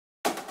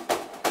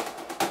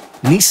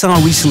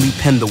Nissan recently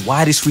penned the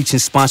widest-reaching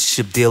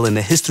sponsorship deal in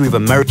the history of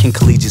American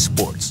collegiate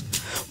sports.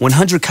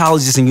 100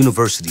 colleges and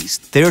universities,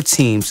 their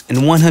teams,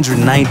 and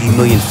 190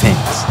 million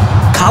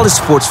fans. College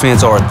sports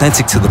fans are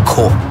authentic to the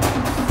core.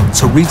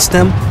 To reach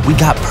them, we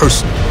got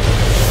personal.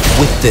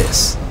 With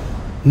this,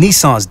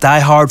 Nissan's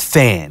Diehard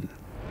Fan.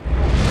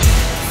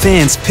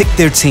 Fans pick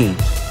their team,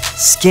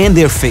 scan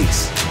their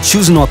face,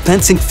 choose an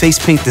authentic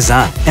face paint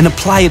design, and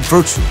apply it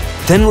virtually.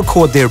 Then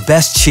record their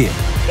best cheer.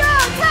 Go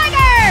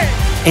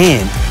Tigers!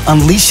 And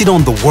unleash it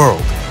on the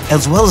world,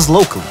 as well as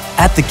locally,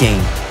 at the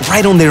game,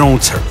 right on their own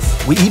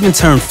turf. We even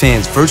turn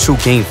fans' virtual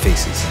game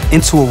faces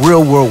into a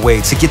real-world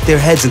way to get their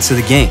heads into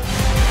the game.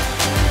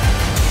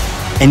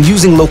 And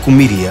using local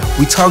media,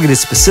 we targeted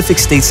specific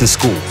states and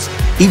schools,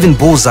 even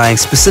bullseyeing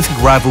specific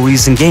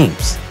rivalries and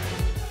games.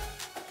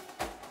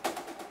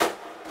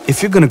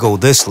 If you're gonna go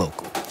this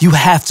local, you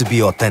have to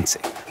be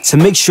authentic. To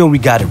make sure we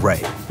got it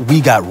right,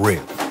 we got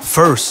real.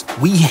 First,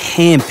 we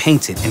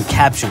hand-painted and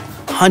captured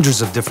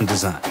hundreds of different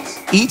designs.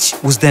 Each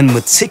was then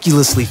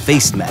meticulously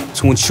face mapped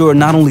to ensure it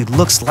not only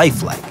looks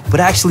lifelike, but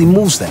actually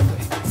moves that way.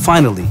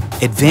 Finally,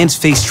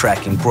 advanced face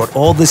tracking brought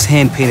all this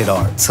hand-painted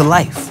art to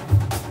life.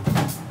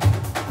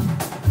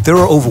 There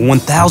are over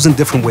 1,000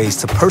 different ways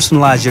to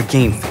personalize your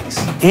game face,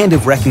 and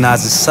it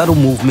recognizes subtle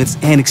movements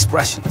and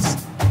expressions.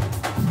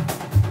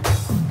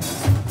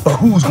 But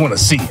who's gonna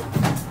see it?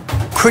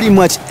 Pretty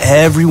much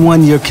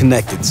everyone you're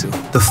connected to.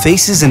 The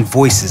faces and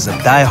voices of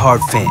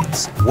diehard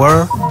fans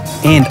were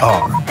and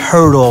are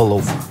heard all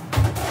over.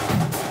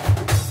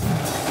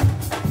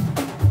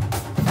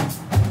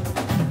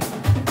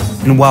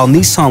 And while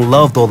Nissan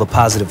loved all the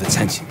positive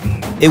attention,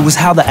 it was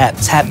how the app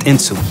tapped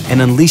into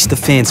and unleashed the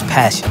fans'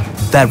 passion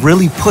that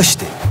really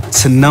pushed it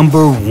to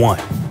 #1.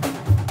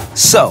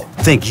 So,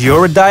 think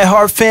you're a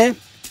diehard fan?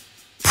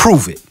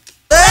 Prove it.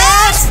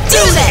 Let's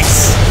do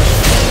this!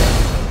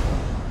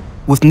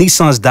 With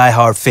Nissan's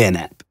Diehard Fan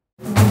App.